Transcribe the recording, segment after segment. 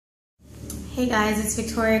Hey guys, it's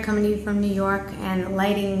Victoria coming to you from New York, and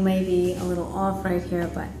lighting may be a little off right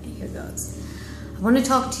here, but here goes. I want to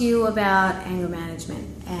talk to you about anger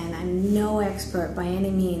management, and I'm no expert by any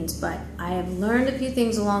means, but I have learned a few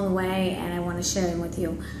things along the way, and I want to share them with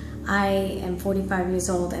you. I am 45 years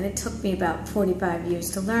old, and it took me about 45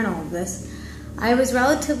 years to learn all of this. I was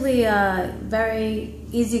relatively a very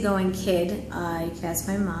easygoing kid. You can ask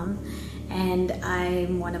my mom, and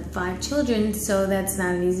I'm one of 5 children, so that's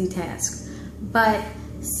not an easy task. But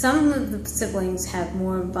some of the siblings have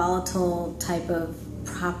more volatile type of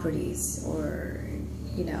properties or,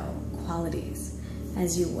 qualities,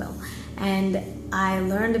 as you will. And I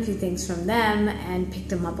learned a few things from them and picked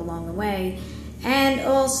them up along the way. And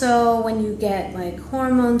also when you get like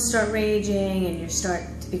hormones start raging and you start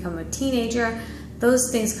to become a teenager,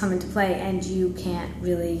 those things come into play and you can't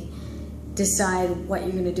really decide what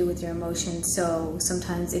you're going to do with your emotions. So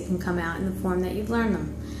sometimes it can come out in the form that you've learned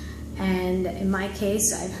them. And in my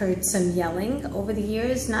case, I've heard some yelling over the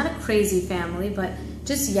years. Not a crazy family, but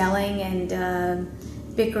just yelling and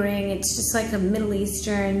bickering. It's just like a Middle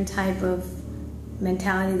Eastern type of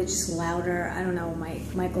mentality that's just louder. I don't know,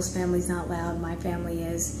 Michael's family's not loud, my family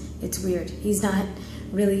is. It's weird. He's not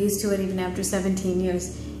really used to it even after 17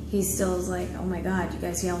 years. He still is like, oh my God, you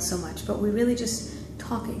guys yell so much. But we're really just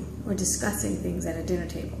talking or discussing things at a dinner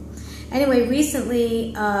table. Anyway,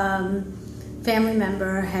 recently, family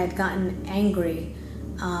member had gotten angry.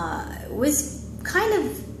 It was kind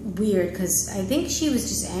of weird because I think she was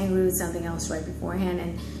just angry with something else right beforehand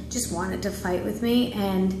and just wanted to fight with me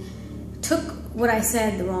and took what I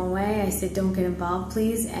said the wrong way. I said, don't get involved,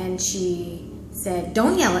 please. And she said,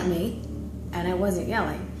 don't yell at me. And I wasn't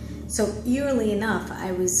yelling. So eerily enough,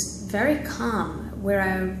 I was very calm where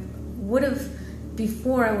I would have,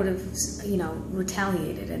 before I would have,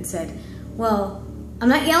 retaliated and said, well, I'm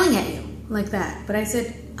not yelling at you. Like that. But I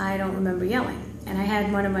said, I don't remember yelling. And I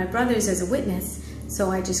had one of my brothers as a witness, so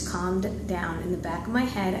I just calmed down. In the back of my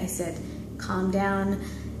head, I said, calm down.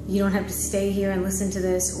 You don't have to stay here and listen to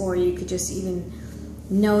this, or you could just even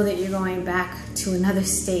know that you're going back to another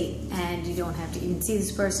state and you don't have to even see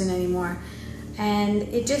this person anymore. And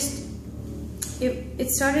it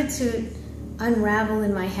started to unravel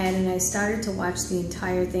in my head, and I started to watch the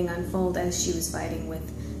entire thing unfold as she was fighting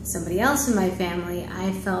with somebody else in my family.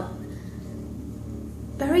 I felt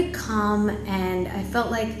very calm, and I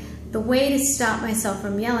felt like the way to stop myself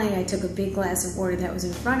from yelling, I took a big glass of water that was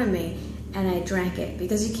in front of me and I drank it,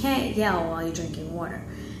 because you can't yell while you're drinking water.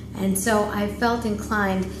 And so I felt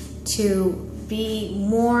inclined to be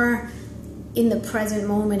more in the present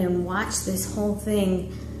moment and watch this whole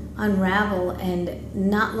thing unravel and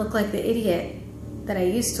not look like the idiot that I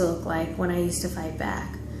used to look like when I used to fight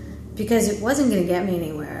back, because it wasn't going to get me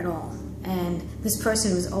anywhere at all. And this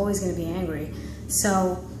person was always going to be angry.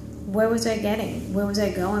 So where was I getting? Where was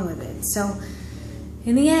I going with it? So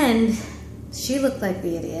in the end, she looked like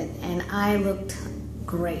the idiot and I looked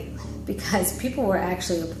great, because people were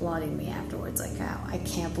actually applauding me afterwards, like, oh, I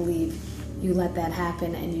can't believe you let that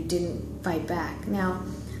happen and you didn't fight back. Now,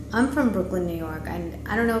 I'm from Brooklyn, New York, and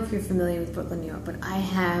I don't know if you're familiar with Brooklyn, New York, but I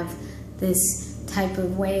have this type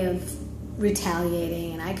of way of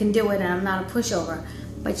retaliating, and I can do it, and I'm not a pushover.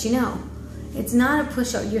 But it's not a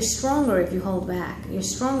pushover. You're stronger if you hold back. You're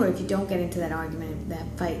stronger if you don't get into that argument, that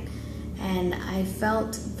fight. And I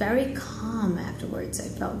felt very calm afterwards. I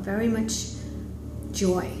felt very much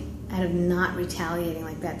joy out of not retaliating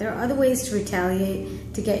like that. There are other ways to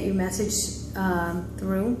retaliate to get your message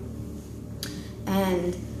through.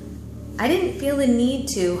 And I didn't feel the need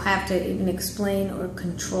to have to even explain or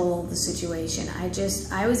control the situation.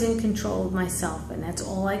 I was in control of myself, and that's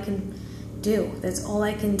all I can do. That's all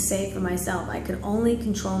I can say for myself. I could only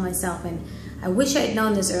control myself, and I wish I had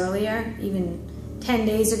known this earlier. Even 10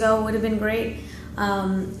 days ago would have been great.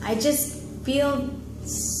 I just feel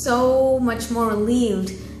so much more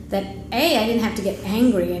relieved that I didn't have to get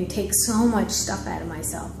angry and take so much stuff out of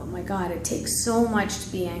myself. Oh my God, it takes so much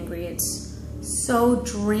to be angry. It's so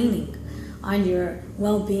draining on your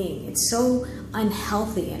well-being. It's so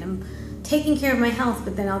unhealthy, and I'm taking care of my health,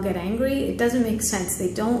 but then I'll get angry. It doesn't make sense.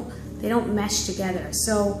 They don't mesh together.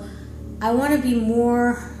 So I want to be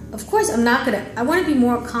more, of course I want to be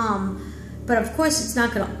more calm, but of course it's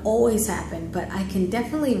not going to always happen. But I can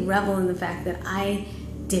definitely revel in the fact that I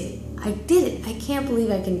did it. I did it. I can't believe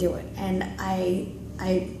I can do it. And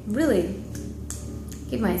I really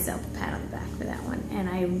give myself a pat on the back for that one. And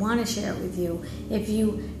I want to share it with you. If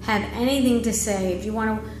you have anything to say, if you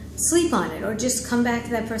want to sleep on it, or just come back to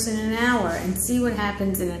that person in an hour and see what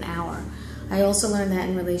happens in an hour. I also learned that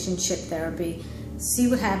in relationship therapy. See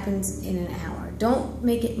what happens in an hour. Don't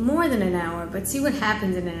make it more than an hour, but see what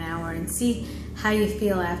happens in an hour and see how you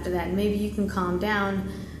feel after that. Maybe you can calm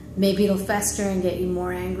down. Maybe it'll fester and get you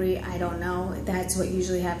more angry. I don't know. That's what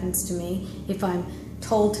usually happens to me. If I'm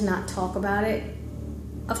told to not talk about it,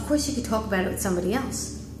 of course you could talk about it with somebody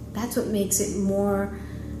else. That's what makes it more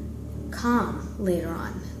calm later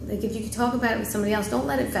on. Like if you could talk about it with somebody else, don't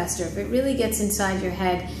let it fester. If it really gets inside your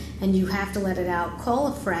head and you have to let it out, call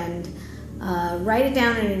a friend, write it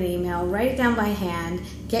down in an email, write it down by hand,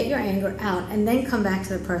 get your anger out, and then come back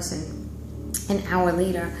to the person an hour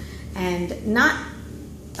later. And not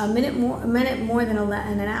a minute more than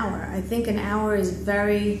an hour. I think an hour is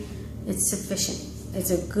it's sufficient. It's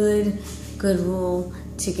a good rule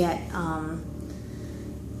to get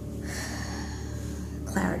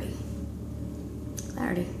clarity.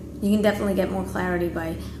 You can definitely get more clarity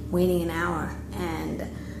by waiting an hour. And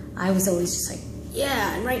I was always just like,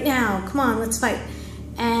 yeah, right now, come on, let's fight.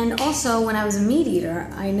 And also, when I was a meat eater,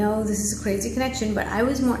 I know this is a crazy connection, but I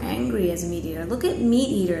was more angry as a meat eater. Look at meat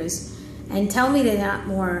eaters and tell me they're not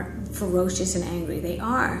more ferocious and angry. They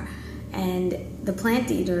are. And the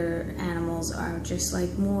plant eater animals are just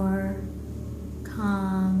like more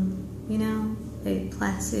calm, you know, they're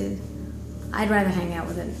placid. I'd rather hang out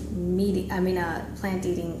with a plant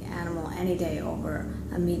eating animal any day over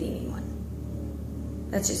a meat eating one.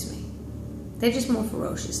 That's just me. They're just more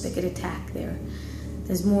ferocious. They could attack.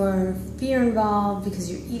 There's more fear involved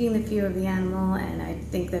because you're eating the fear of the animal, and I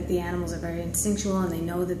think that the animals are very instinctual and they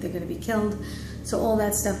know that they're going to be killed. So all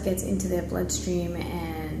that stuff gets into their bloodstream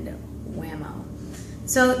and whammo.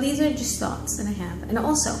 So these are just thoughts that I have. And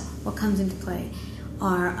also what comes into play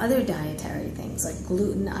are other dietary things like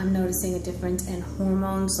gluten. I'm noticing a difference in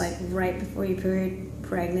hormones, like right before your period,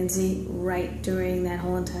 pregnancy, right during that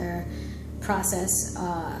whole entire process.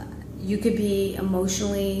 You could be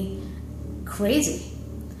emotionally crazy.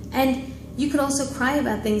 And you could also cry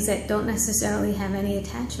about things that don't necessarily have any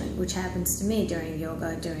attachment, which happens to me during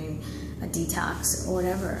yoga, during a detox or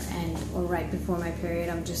whatever, or right before my period.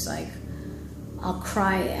 I'm just like, I'll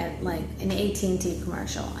cry at like an AT&T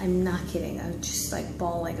commercial. I'm not kidding. I just like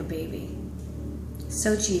bawl like a baby.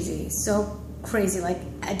 So cheesy, so crazy. Like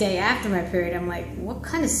a day after my period, I'm like, what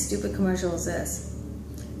kind of stupid commercial is this?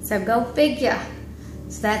 So go figure.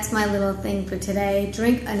 So that's my little thing for today.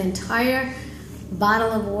 Drink an entire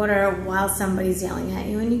bottle of water while somebody's yelling at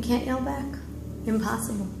you and you can't yell back.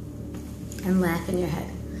 Impossible. And laugh in your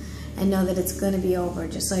head. And know that it's going to be over.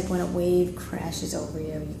 Just like when a wave crashes over you,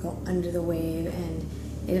 you go under the wave and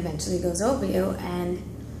it eventually goes over you. And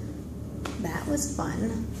that was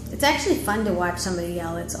fun. It's actually fun to watch somebody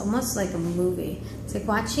yell. It's almost like a movie. It's like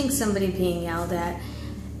watching somebody being yelled at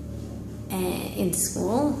in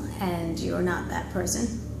school and you're not that person,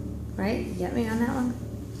 right? You get me on that one?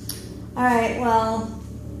 All right, well,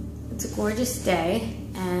 it's a gorgeous day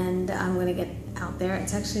and I'm gonna get out there.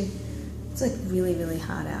 It's like really, really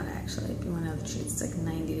hot out actually. If you want to know the truth, it's like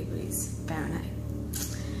 90 degrees Fahrenheit.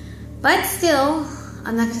 But still,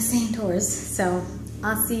 I'm not gonna stay indoors, so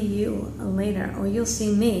I'll see you later, or you'll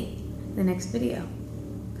see me in the next video,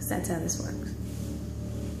 because that's how this works.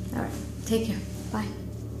 All right, take care, bye.